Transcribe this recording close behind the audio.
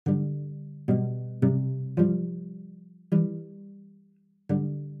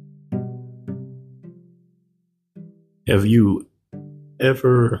Have you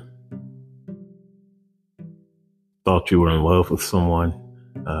ever thought you were in love with someone,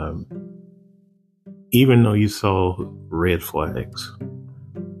 even though you saw red flags?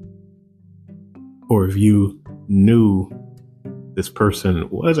 Or if you knew this person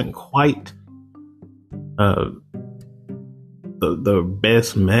wasn't quite the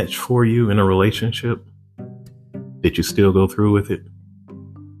best match for you in a relationship, did you still go through with it?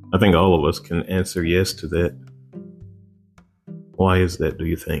 I think all of us can answer yes to that. Why is that, do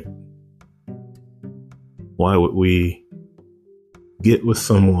you think? Why would we get with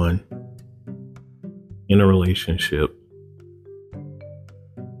someone in a relationship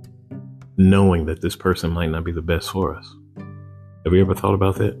knowing that this person might not be the best for us? Have you ever thought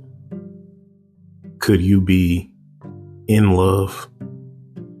about that? Could you be in love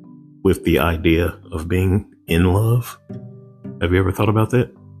with the idea of being in love? Have you ever thought about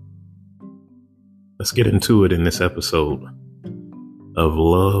that? Let's get into it in this episode of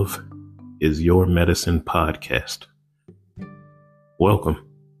Love is Your Medicine podcast. Welcome.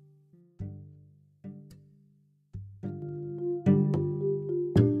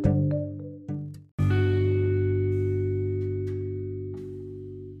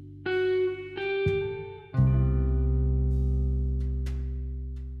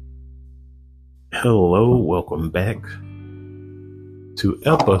 Hello, welcome back to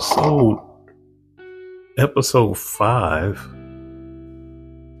episode 5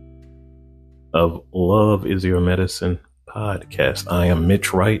 of Love is Your Medicine podcast. I am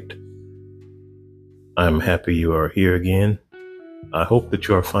Mitch Wright. I'm happy you are here again. I hope that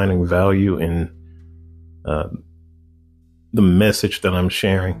you are finding value in the message that I'm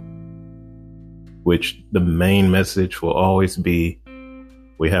sharing, which the main message will always be: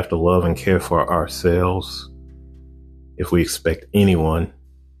 we have to love and care for ourselves if we expect anyone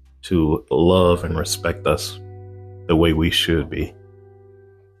to love and respect us the way we should be.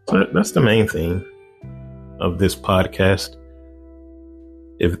 So that's the main theme of this podcast.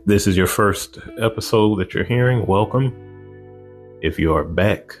 If this is your first episode that you're hearing, welcome. If you are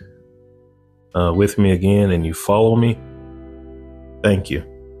back with me again and you follow me, thank you.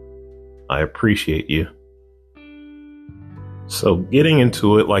 I appreciate you. So getting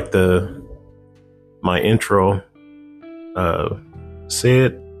into it, like my intro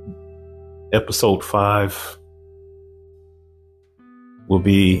said, episode 5 will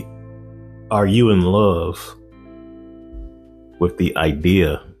be, are you in love with the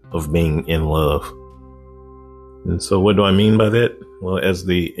idea of being in love? And so what do I mean by that? Well, as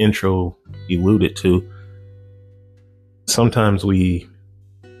the intro alluded to, sometimes we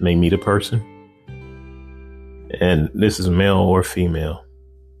may meet a person, and this is male or female.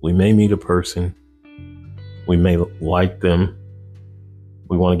 We may meet a person. We may like them.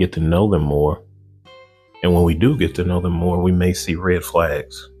 We want to get to know them more. And when we do get to know them more, we may see red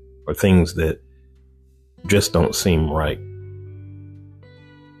flags or things that just don't seem right.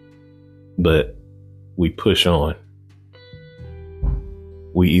 But we push on.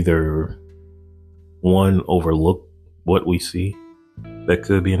 We either, one, overlook what we see that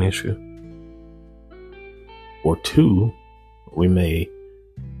could be an issue, or 2, we may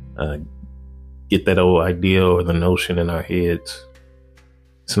get that old idea or the notion in our heads: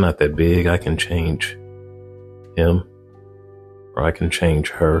 it's not that big, I can change him, or I can change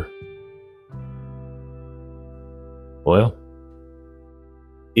her. Well,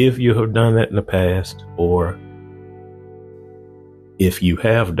 if you have done that in the past, or if you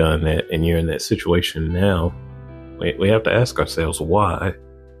have done that and you're in that situation now, we have to ask ourselves, why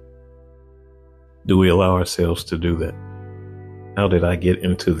do we allow ourselves to do that? How did I get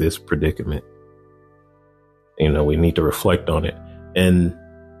into this predicament? We need to reflect on it. And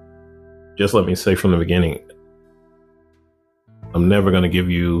just let me say from the beginning, I'm never going to give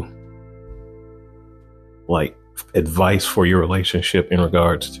you advice for your relationship in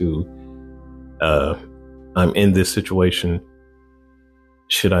regards to, I'm in this situation,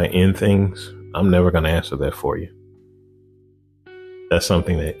 should I end things? I'm never going to answer that for you. That's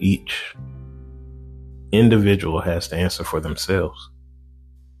something that each individual has to answer for themselves.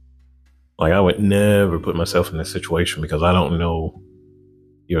 I would never put myself in this situation because I don't know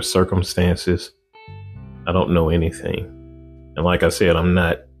your circumstances. I don't know anything. And like I said,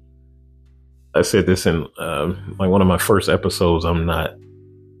 I said this in one of my first episodes, I'm not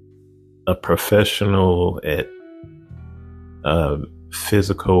a professional at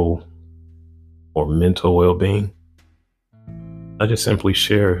physical or mental well-being. I just simply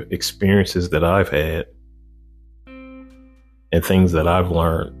share experiences that I've had and things that I've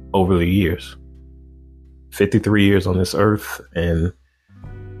learned over the years. 53 years on this earth, and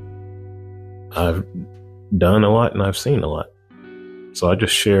I've done a lot and I've seen a lot. So I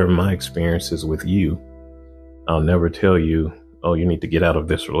just share my experiences with you. I'll never tell you, oh, you need to get out of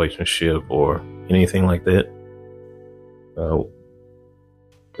this relationship or anything like that.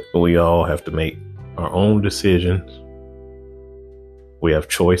 We all have to make our own decisions. We have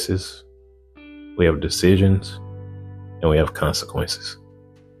choices. We have decisions. And we have consequences.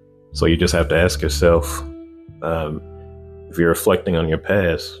 So you just have to ask yourself, if you're reflecting on your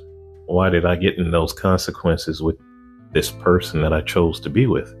past, why did I get in those consequences with this person that I chose to be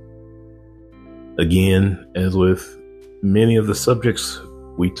with? Again, as with many of the subjects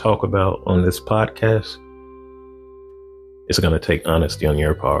we talk about on this podcast, it's going to take honesty on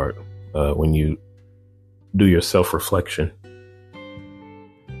your part. When you do your self-reflection,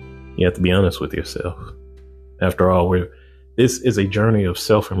 you have to be honest with yourself. After all, this is a journey of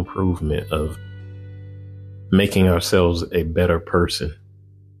self-improvement, of making ourselves a better person.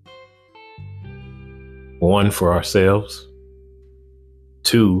 One, for ourselves.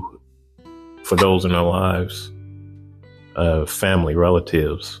 Two, for those in our lives, family,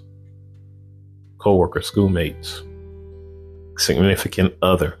 relatives, co-workers, schoolmates, significant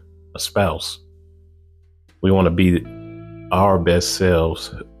other, a spouse. We want to be our best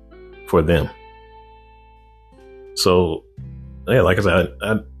selves for them. So, yeah, like I said,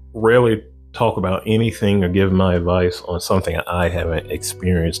 I rarely talk about anything or give my advice on something I haven't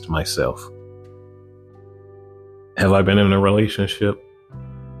experienced myself. Have I been in a relationship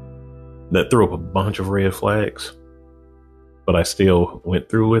that threw up a bunch of red flags, but I still went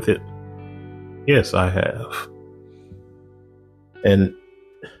through with it? Yes, I have. And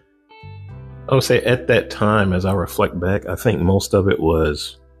I would say at that time, as I reflect back, I think most of it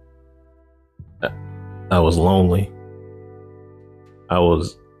was I was lonely. I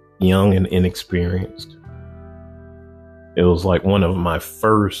was young and inexperienced. It was like one of my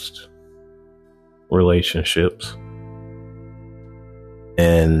first relationships.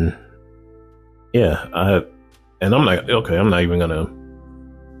 And yeah, I'm not even gonna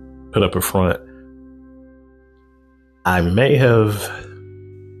put up a front. I may have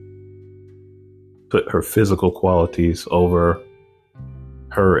put her physical qualities over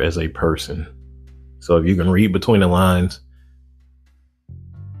her as a person. So if you can read between the lines,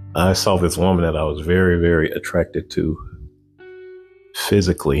 I saw this woman that I was very, very attracted to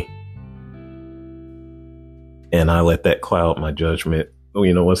physically. And I let that cloud my judgment.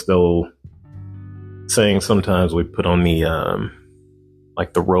 You know, what's the old saying? Sometimes we put on the,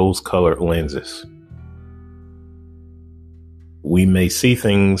 like the rose colored lenses. We may see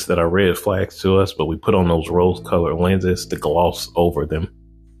things that are red flags to us, but we put on those rose colored lenses to gloss over them.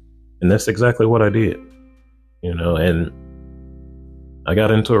 And that's exactly what I did, you know, and I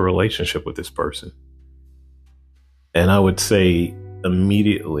got into a relationship with this person. And I would say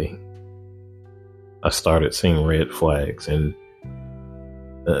immediately I started seeing red flags, and,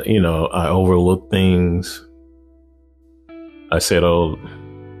 I overlooked things. I said, oh,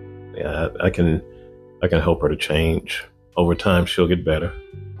 yeah, I can help her to change. Over time, she'll get better.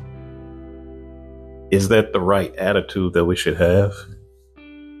 Is that the right attitude that we should have?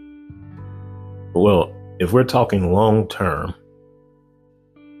 Well, if we're talking long term,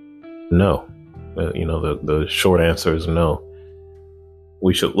 no. The short answer is no.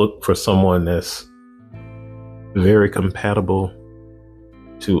 We should look for someone that's very compatible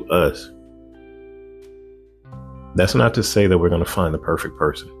to us. That's not to say that we're going to find the perfect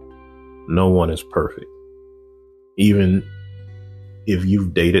person. No one is perfect. Even if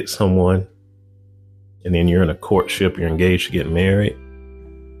you've dated someone and then you're in a courtship, you're engaged to get married,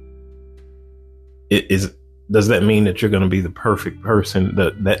 does that mean that you're going to be the perfect person,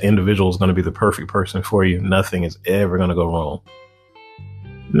 that individual is going to be the perfect person for you? Nothing is ever going to go wrong.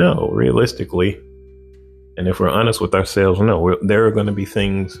 No, realistically, and if we're honest with ourselves, no, there are going to be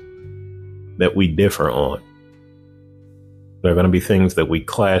things that we differ on. There are going to be things that we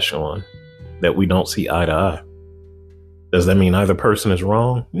clash on, that we don't see eye to eye. Does that mean either person is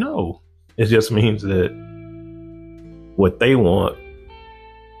wrong? No. It just means that what they want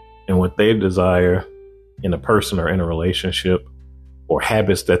and what they desire in a person or in a relationship, or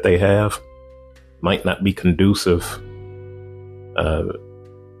habits that they have, might not be conducive to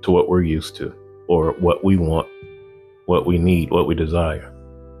what we're used to, or what we want, what we need, what we desire.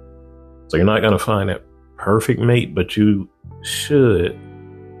 So you're not going to find that perfect mate, but you should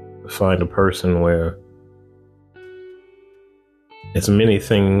find a person where as many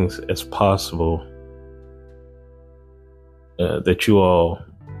things as possible that you all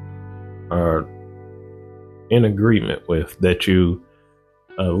are in agreement with, that you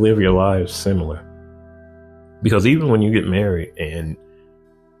live your lives similar. Because even when you get married and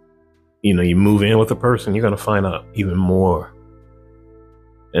you move in with a person, you're going to find out even more.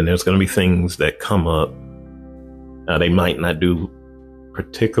 And there's going to be things that come up. They might not do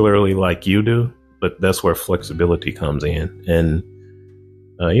particularly like you do, but that's where flexibility comes in. And,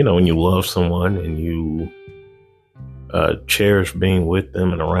 when you love someone and you cherish being with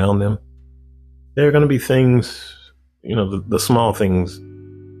them and around them, there are going to be things, the small things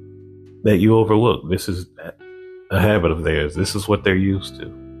that you overlook. This is a habit of theirs. This is what they're used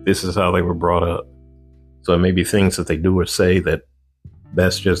to. This is how they were brought up. So it may be things that they do or say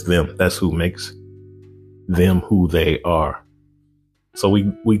that's just them. That's who makes them who they are. So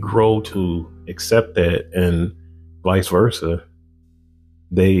we grow to accept that, and vice versa.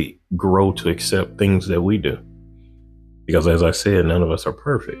 They grow to accept things that we do. Because as I said, none of us are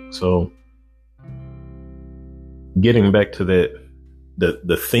perfect. So getting back to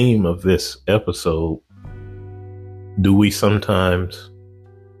the theme of this episode, do we sometimes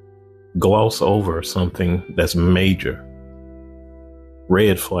gloss over something that's major?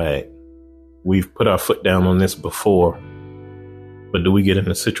 Red flag. We've put our foot down on this before, but do we get in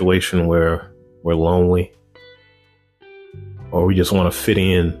a situation where we're lonely, or we just want to fit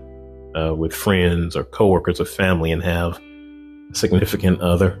in with friends or coworkers or family and have a significant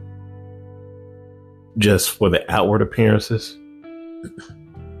other just for the outward appearances?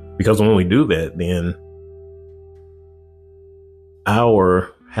 Because when we do that, then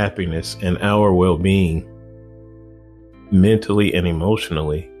our happiness and our well-being mentally and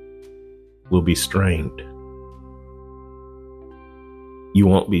emotionally will be strained. You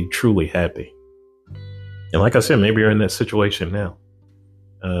won't be truly happy. And like I said, maybe you're in that situation now,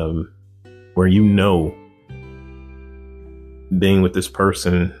 where being with this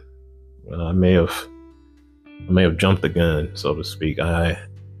person, I may have jumped the gun, so to speak. I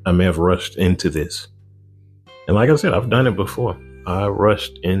may have rushed into this. And like I said, I've done it before. I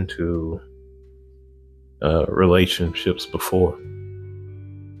rushed into relationships before.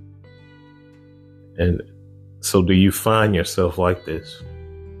 And so do you find yourself like this?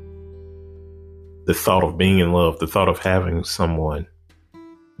 The thought of being in love, the thought of having someone,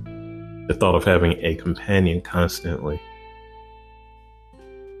 the thought of having a companion constantly.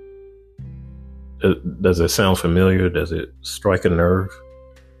 Does it sound familiar? Does it strike a nerve?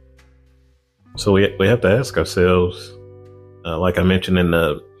 So we have to ask ourselves, like I mentioned in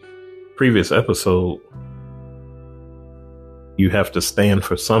the previous episode, you have to stand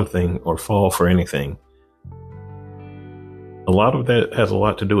for something or fall for anything. A lot of that has a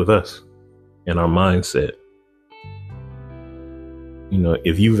lot to do with us and our mindset.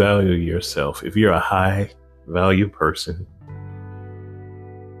 If you value yourself, if you're a high value person,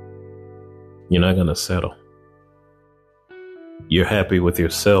 you're not going to settle. You're happy with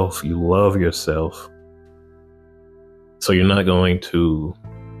yourself. You love yourself. So you're not going to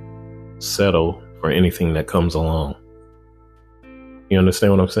settle for anything that comes along. You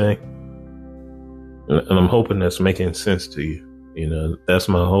understand what I'm saying? And I'm hoping that's making sense to you. That's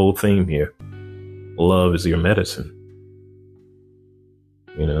my whole theme here. Love is your medicine.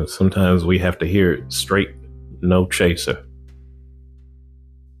 Sometimes we have to hear it straight, no chaser.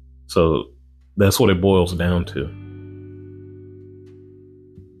 So that's what it boils down to.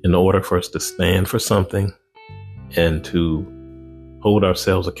 In order for us to stand for something and to hold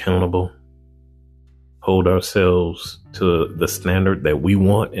ourselves accountable, hold ourselves to the standard that we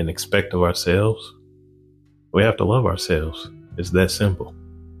want and expect of ourselves, we have to love ourselves. It's that simple.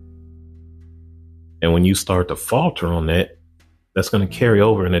 And when you start to falter on that, that's going to carry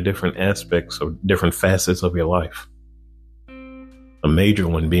over into different aspects or different facets of your life. A major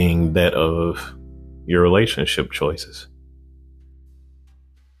one being that of your relationship choices.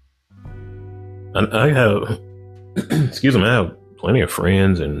 And I have, I have plenty of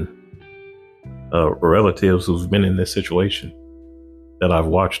friends and relatives who've been in this situation that I've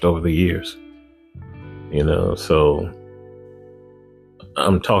watched over the years. So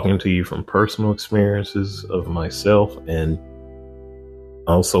I'm talking to you from personal experiences of myself and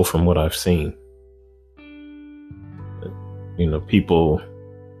also from what I've seen. People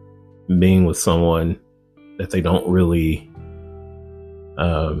being with someone that they don't really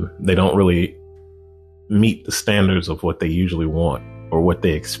meet the standards of what they usually want or what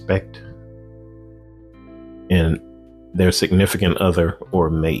they expect in their significant other or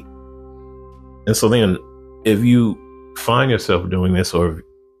mate. And so then if you find yourself doing this, or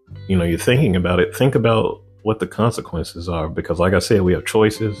you're thinking about it, think about what the consequences are, because like I said, we have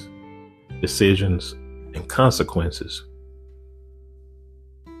choices, decisions, and consequences.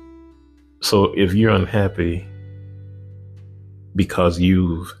 So if you're unhappy because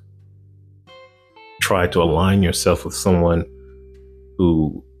you've tried to align yourself with someone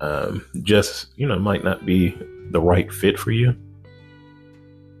who just, might not be the right fit for you,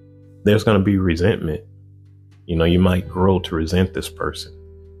 there's going to be resentment. You might grow to resent this person.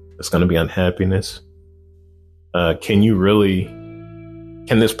 There's going to be unhappiness. Can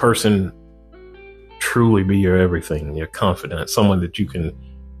this person truly be your everything, your confidant, someone that you can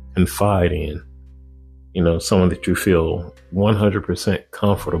confide in, someone that you feel 100%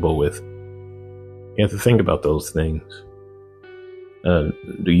 comfortable with? You have to think about those things.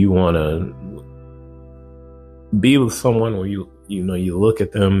 Do you want to be with someone where you look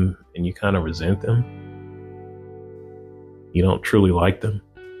at them and you kind of resent them? You don't truly like them.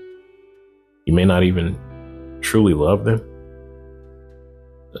 You may not even truly love them.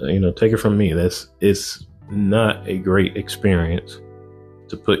 Take it from me. It's not a great experience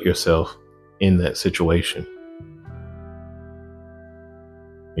to put yourself in that situation.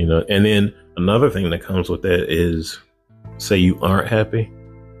 And then another thing that comes with that is, say you aren't happy.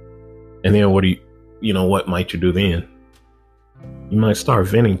 And then what might you do then? You might start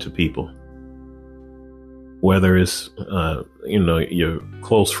venting to people. Whether it's, your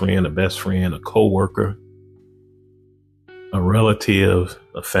close friend, a best friend, a coworker, a relative,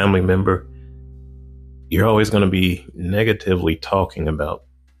 a family member. You're always going to be negatively talking about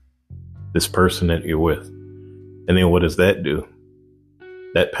this person that you're with. And then what does that do?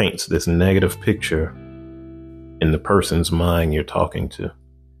 That paints this negative picture in the person's mind you're talking to.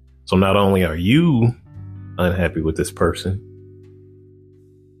 So not only are you unhappy with this person,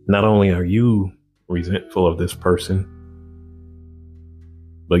 not only are you resentful of this person,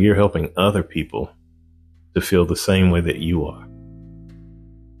 but you're helping other people to feel the same way that you are.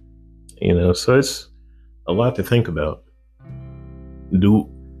 So it's a lot to think about.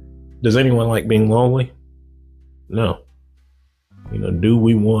 Does anyone like being lonely? No. Do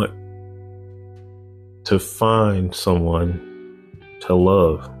we want to find someone to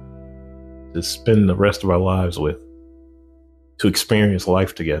love, to spend the rest of our lives with, to experience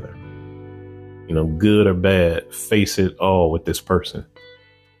life together? Good or bad, face it all with this person.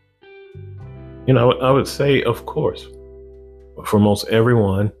 I would say, of course, for most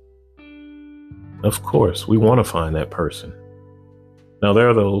everyone, of course, we want to find that person. Now, there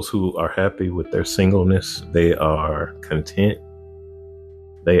are those who are happy with their singleness. They are content.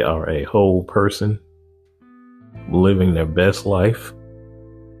 They are a whole person living their best life.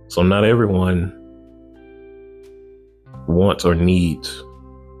 So not everyone wants or needs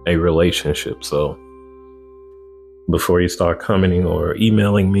a relationship. So before you start commenting or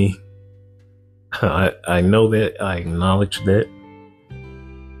emailing me, I know that, I acknowledge that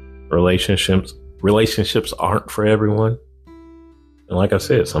relationships aren't for everyone. And like I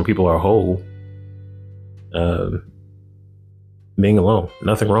said, some people are whole being alone.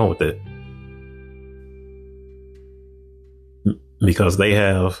 Nothing wrong with it. Because they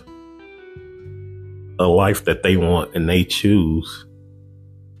have a life that they want and they choose.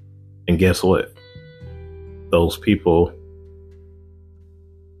 And guess what? Those people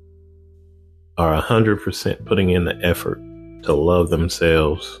are 100% putting in the effort to love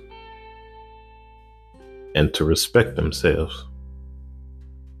themselves and to respect themselves.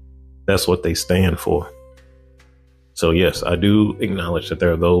 That's what they stand for. So yes, I do acknowledge that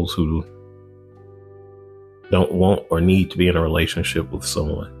there are those who don't want or need to be in a relationship with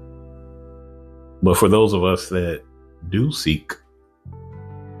someone. But for those of us that do seek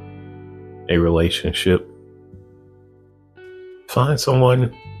a relationship, find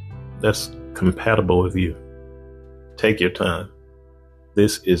someone that's compatible with you. Take your time.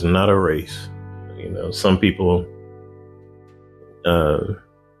 This is not a race. Some people,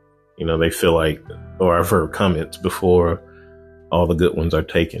 they feel like, or I've heard comments before, all the good ones are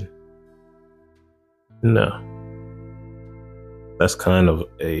taken. No. That's kind of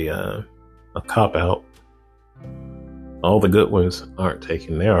a cop-out. All the good ones aren't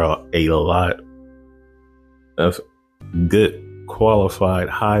taken. There are a lot of good, qualified,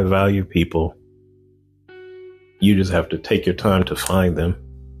 high-value people. You just have to take your time to find them.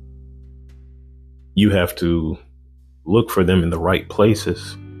 You have to look for them in the right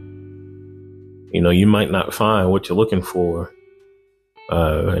places. You might not find what you're looking for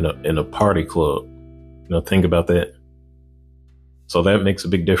in a party club. Think about that. So that makes a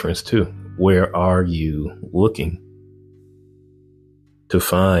big difference too. Where are you looking to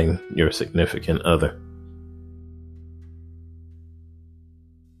find your significant other?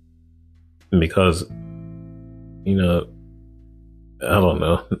 Because, I don't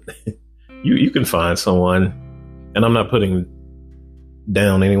know. You can find someone, and I'm not putting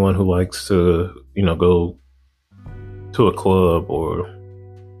down anyone who likes to, go to a club or,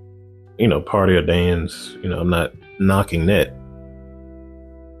 party or dance. I'm not knocking that.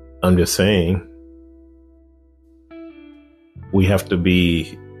 I'm just saying we have to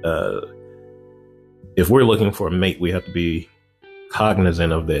be, if we're looking for a mate, we have to be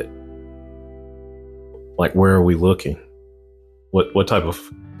cognizant of that. Like, where are we looking? What type of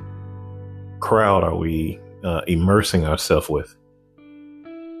crowd are we immersing ourselves with?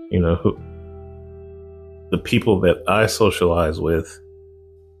 The people that I socialize with,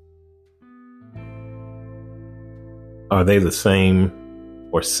 are they the same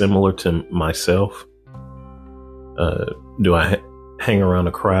or similar to myself? Do I hang around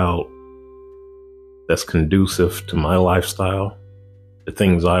a crowd that's conducive to my lifestyle, the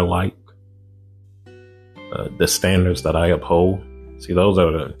things I like, the standards that I uphold? See, those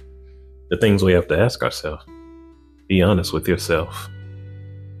are the things we have to ask ourselves. Be honest with yourself.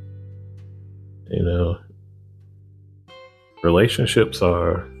 Relationships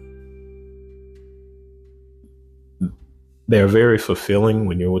they're very fulfilling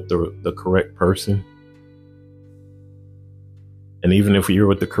when you're with the correct person. And even if you're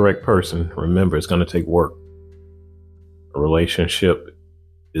with the correct person, remember, it's going to take work. A relationship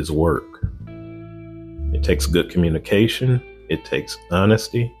is work. It takes good communication. It takes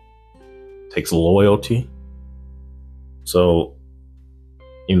honesty. It takes loyalty. So,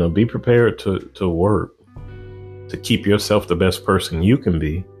 be prepared to work, to keep yourself the best person you can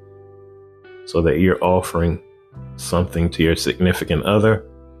be, so that you're offering something to your significant other,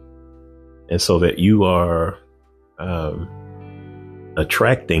 and so that you are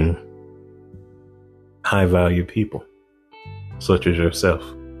attracting high value people such as yourself.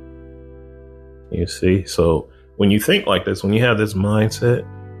 You see, so when you think like this, when you have this mindset,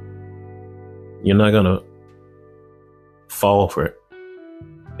 you're not going to fall for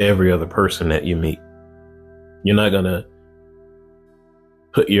every other person that you meet. You're not going to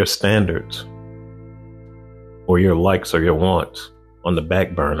put your standards or your likes or your wants on the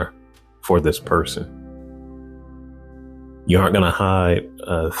back burner for this person. You aren't going to hide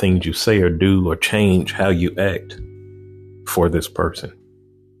things you say or do or change how you act for this person.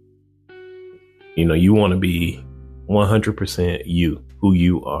 You want to be 100% you, who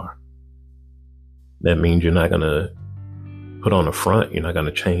you are. That means you're not going to put on a front. You're not going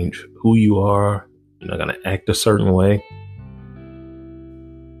to change who you are. You're not going to act a certain way.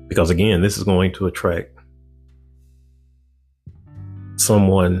 Because again, this is going to attract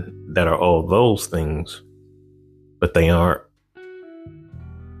someone that are all those things, but they aren't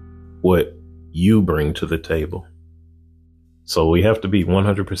what you bring to the table. So we have to be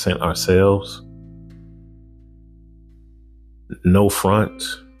 100% ourselves. No front,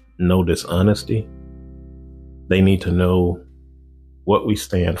 no dishonesty. They need to know what we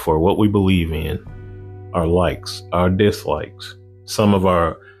stand for, what we believe in, our likes, our dislikes. Some of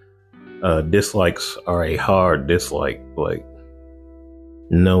our dislikes are a hard dislike, like,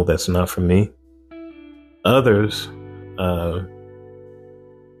 no, that's not for me. Others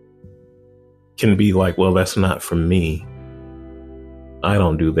can be like, well, that's not for me. I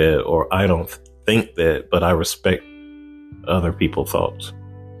don't do that, or I don't think that, but I respect other people's thoughts.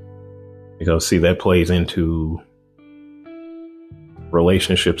 Because see, that plays into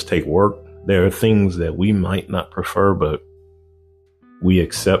relationships take work. There are things that we might not prefer, but we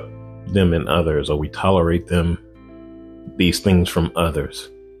accept them in others, or we tolerate these things from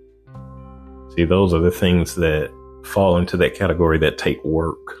others. See, those are the things that fall into that category that take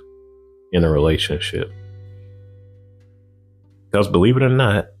work in a relationship. Because believe it or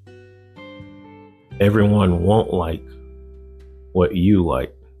not, everyone won't like what you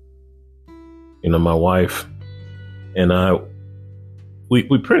like. My wife and I,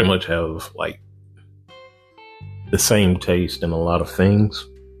 we pretty much have like the same taste in a lot of things.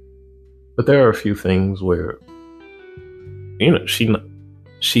 But there are a few things where,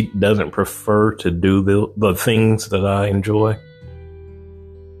 she doesn't prefer to do the things that I enjoy,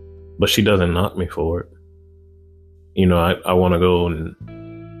 but she doesn't knock me for it. I want to go and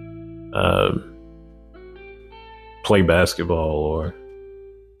play basketball or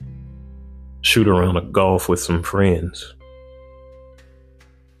shoot around a golf with some friends.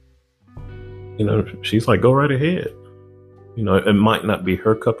 She's like, go right ahead. It might not be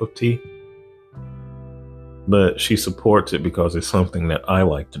her cup of tea, but she supports it because it's something that I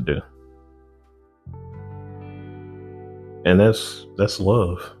like to do. And that's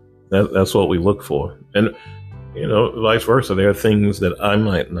love. That's what we look for. And, vice versa. There are things that I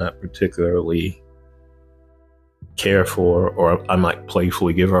might not particularly care for, or I might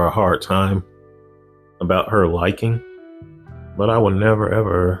playfully give her a hard time about her liking, but I will never,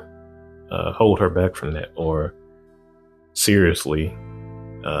 ever hold her back from that, or seriously,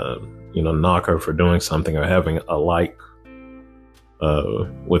 knock her for doing something or having a like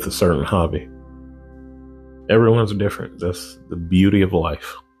with a certain hobby. Everyone's different. That's the beauty of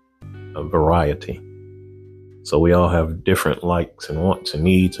life, a variety. So we all have different likes and wants and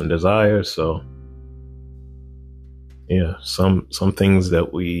needs and desires. So yeah, some things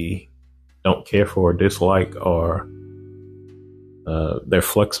that we don't care for or dislike are they're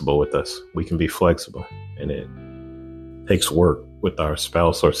flexible with us. We can be flexible, and it takes work with our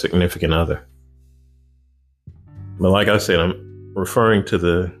spouse or significant other. But like I said, I'm referring to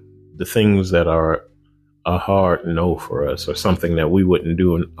the things that are a hard no for us, or something that we wouldn't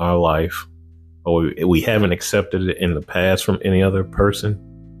do in our life, or we haven't accepted it in the past from any other person.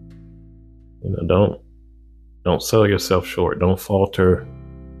 Don't sell yourself short. Don't falter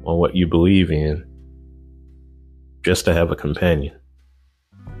on what you believe in just to have a companion,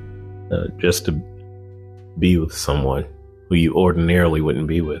 just to be with someone who you ordinarily wouldn't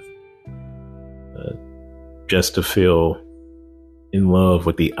be with, just to feel in love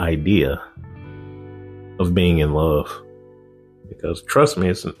with the idea of being in love. Because trust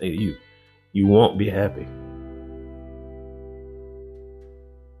me, you won't be happy.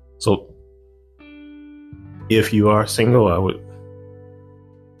 So if you are single, I would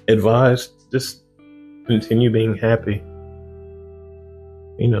advise just continue being happy,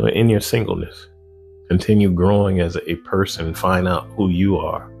 in your singleness. Continue growing as a person. Find out who you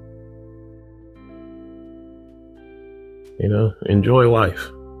are. Enjoy life.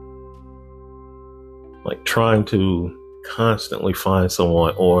 Like trying to constantly find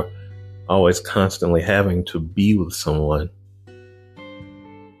someone, or always constantly having to be with someone,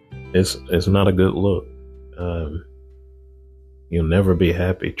 is not a good look. You'll never be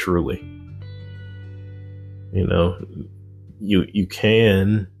happy, truly. You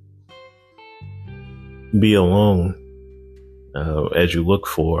can be alone as you look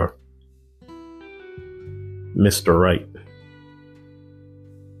for Mr. Right.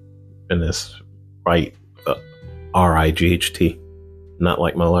 And that's right, R-I-G-H-T, not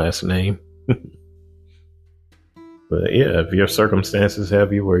like my last name. But yeah, if your circumstances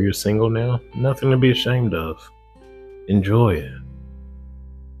have you where you're single now, nothing to be ashamed of. Enjoy it.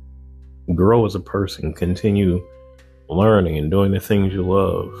 Grow as a person. Continue learning and doing the things you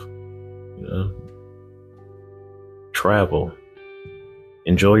love. Travel.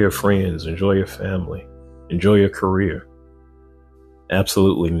 Enjoy your friends. Enjoy your family. Enjoy your career.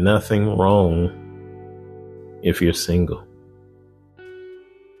 Absolutely nothing wrong if you're single.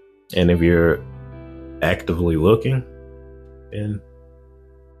 And if you're actively looking, and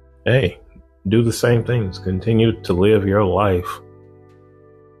hey, do the same things. Continue to live your life.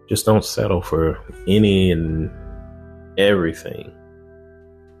 Just don't settle for any and everything.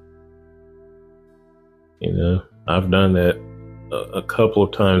 I've done that a couple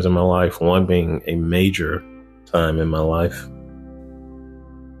of times in my life, one being a major time in my life.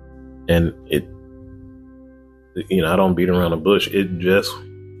 And I don't beat around the bush. It just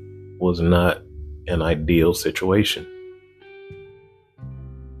was not an ideal situation.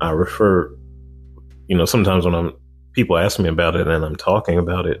 I refer, sometimes when people ask me about it and I'm talking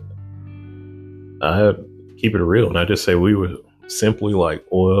about it, I keep it real and I just say we were simply like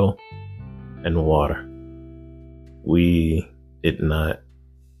oil and water. We did not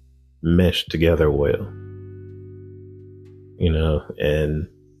mesh together well, and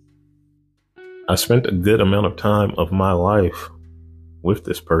I spent a good amount of time of my life with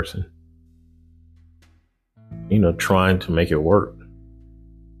this person, trying to make it work.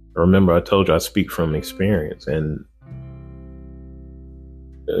 Remember, I told you I speak from experience, and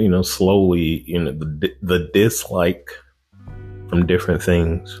slowly, the dislike from different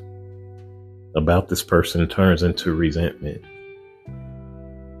things about this person turns into resentment.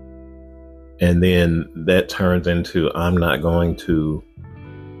 And then that turns into, I'm not going to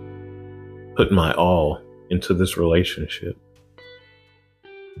put my all into this relationship.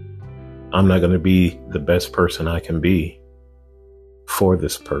 I'm not going to be the best person I can be for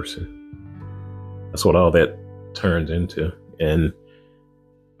this person. That's what all that turns into. And,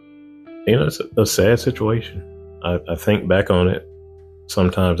 it's a sad situation. I think back on it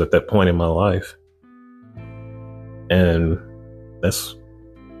sometimes at that point in my life. And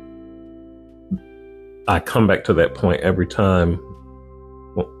I come back to that point every time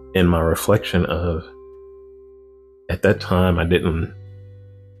in my reflection of, at that time, I didn't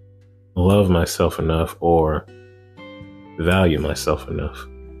love myself enough or value myself enough.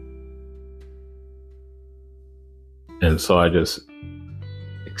 And so I just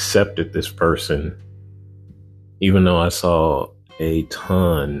accepted this person, even though I saw a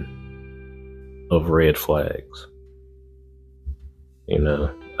ton of red flags.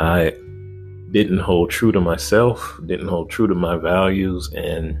 I didn't hold true to myself, didn't hold true to my values,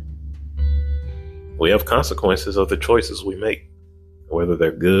 and we have consequences of the choices we make, whether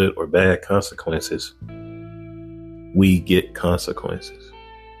they're good or bad consequences. We get consequences.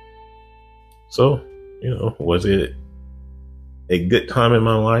 So, was it a good time in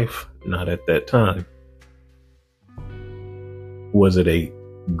my life? Not at that time. Was it a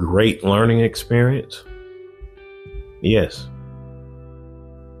great learning experience? Yes.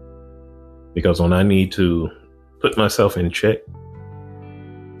 Because when I need to put myself in check,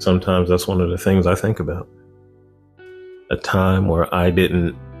 sometimes that's one of the things I think about. A time where I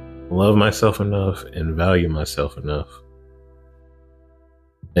didn't love myself enough and value myself enough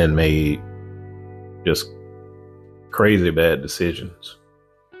and made just crazy bad decisions.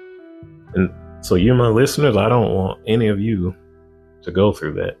 And so you, my listeners, I don't want any of you to go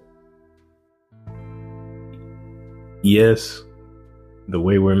through that. Yes, the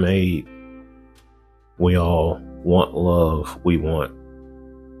way we're made, we all want love. We want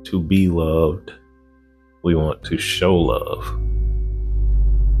to be loved. We want to show love.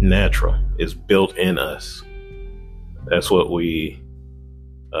 Natural. It's built in us. That's what we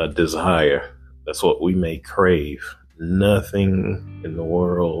desire. That's what we may crave. Nothing in the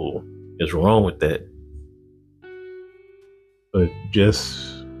world is wrong with that. But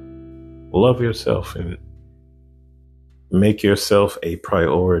just love yourself and make yourself a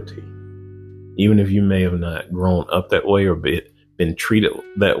priority. Even if you may have not grown up that way or been treated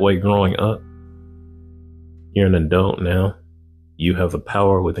that way growing up, you're an adult now. You have the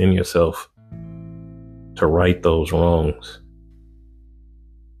power within yourself to right those wrongs.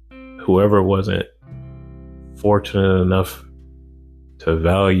 Whoever wasn't fortunate enough to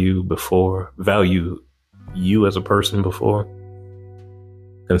value you as a person before,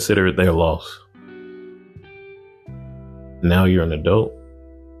 consider it their loss. Now you're an adult.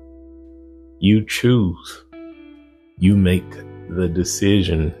 You choose. You make the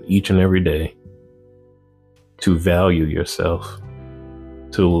decision each and every day to value yourself,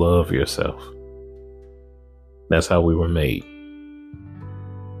 to love yourself. That's how we were made.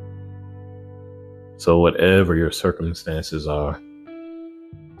 So whatever your circumstances are,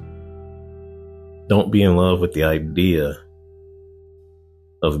 don't be in love with the idea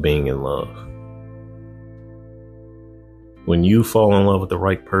of being in love. When you fall in love with the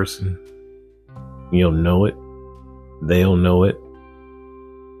right person, you'll know it, they'll know it,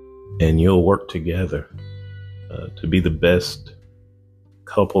 and you'll work together to be the best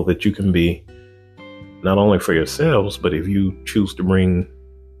couple that you can be, not only for yourselves, but if you choose to bring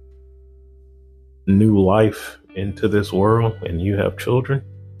new life into this world and you have children,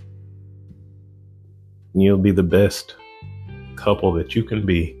 you'll be the best couple that you can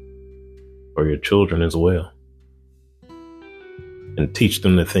be for your children as well. And teach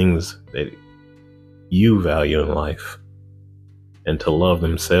them the things that you value in life and to love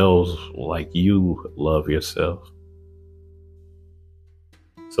themselves like you love yourself.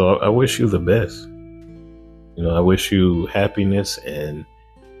 So I wish you the best. I wish you happiness and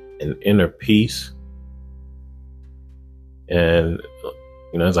an inner peace. And,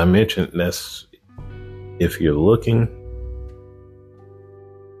 as I mentioned, that's if you're looking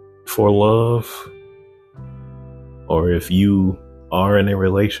for love, or if you are in a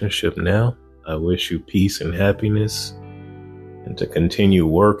relationship now, I wish you peace and happiness, and to continue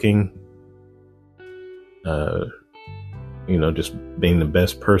working, just being the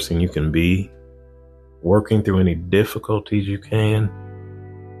best person you can be, working through any difficulties you can.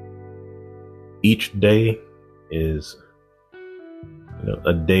 Each day is,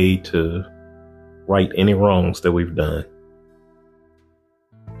 a day to right any wrongs that we've done.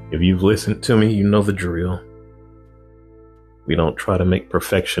 If you've listened to me, you know the drill. We don't try to make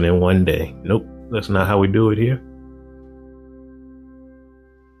perfection in one day. Nope, that's not how we do it here.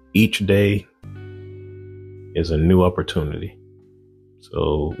 Each day is a new opportunity.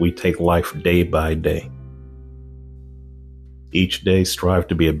 So we take life day by day. Each day strive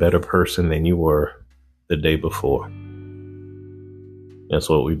to be a better person than you were the day before. That's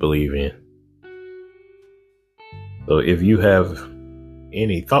what we believe in. So if you have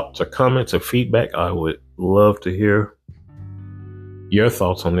any thoughts or comments or feedback, I would love to hear your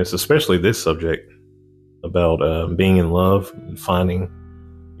thoughts on this, especially this subject about being in love and finding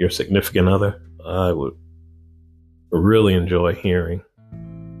your significant other. I would really enjoy hearing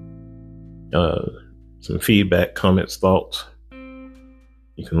some feedback, comments, thoughts.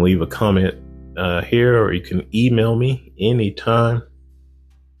 You can leave a comment here, or you can email me anytime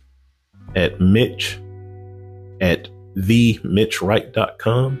at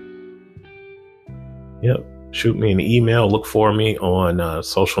Mitch@themitchwright.com. Yep. shoot me an email. Look for me on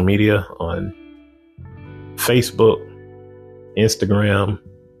social media, on Facebook, Instagram,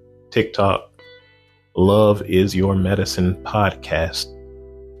 TikTok. Love is Your Medicine Podcast.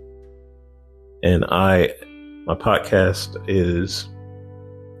 And my podcast is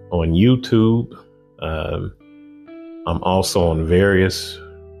on YouTube. I'm also on various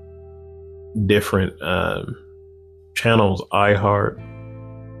different channels: iHeart,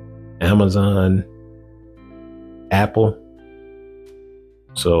 Amazon, Apple.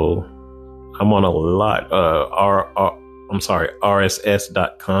 So I'm on a lot.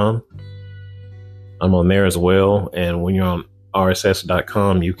 RSS.com. I'm on there as well. And when you're on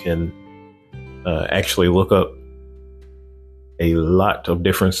RSS.com, you can actually look up a lot of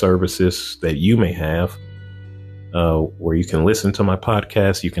different services that you may have, where you can listen to my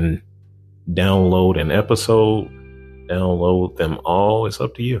podcast. You can download an episode, download them all. It's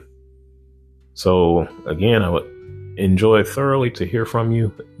up to you. So again, I would enjoy thoroughly to hear from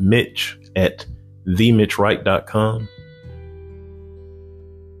you. Mitch at themitchwright.com.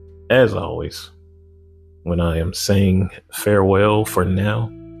 As always, when I am saying farewell for now,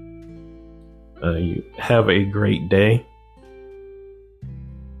 you have a great day.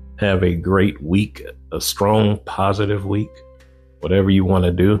 Have a great week, a strong, positive week. Whatever you want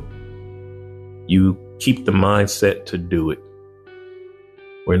to do, you keep the mindset to do it.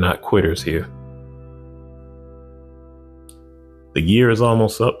 We're not quitters here. The year is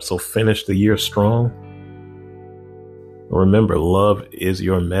almost up, so finish the year strong. Remember, love is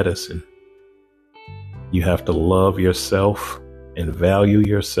your medicine. You have to love yourself and value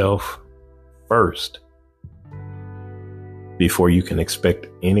yourself first before you can expect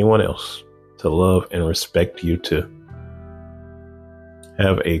anyone else to love and respect you too.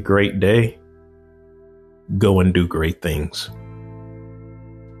 Have a great day. Go and do great things.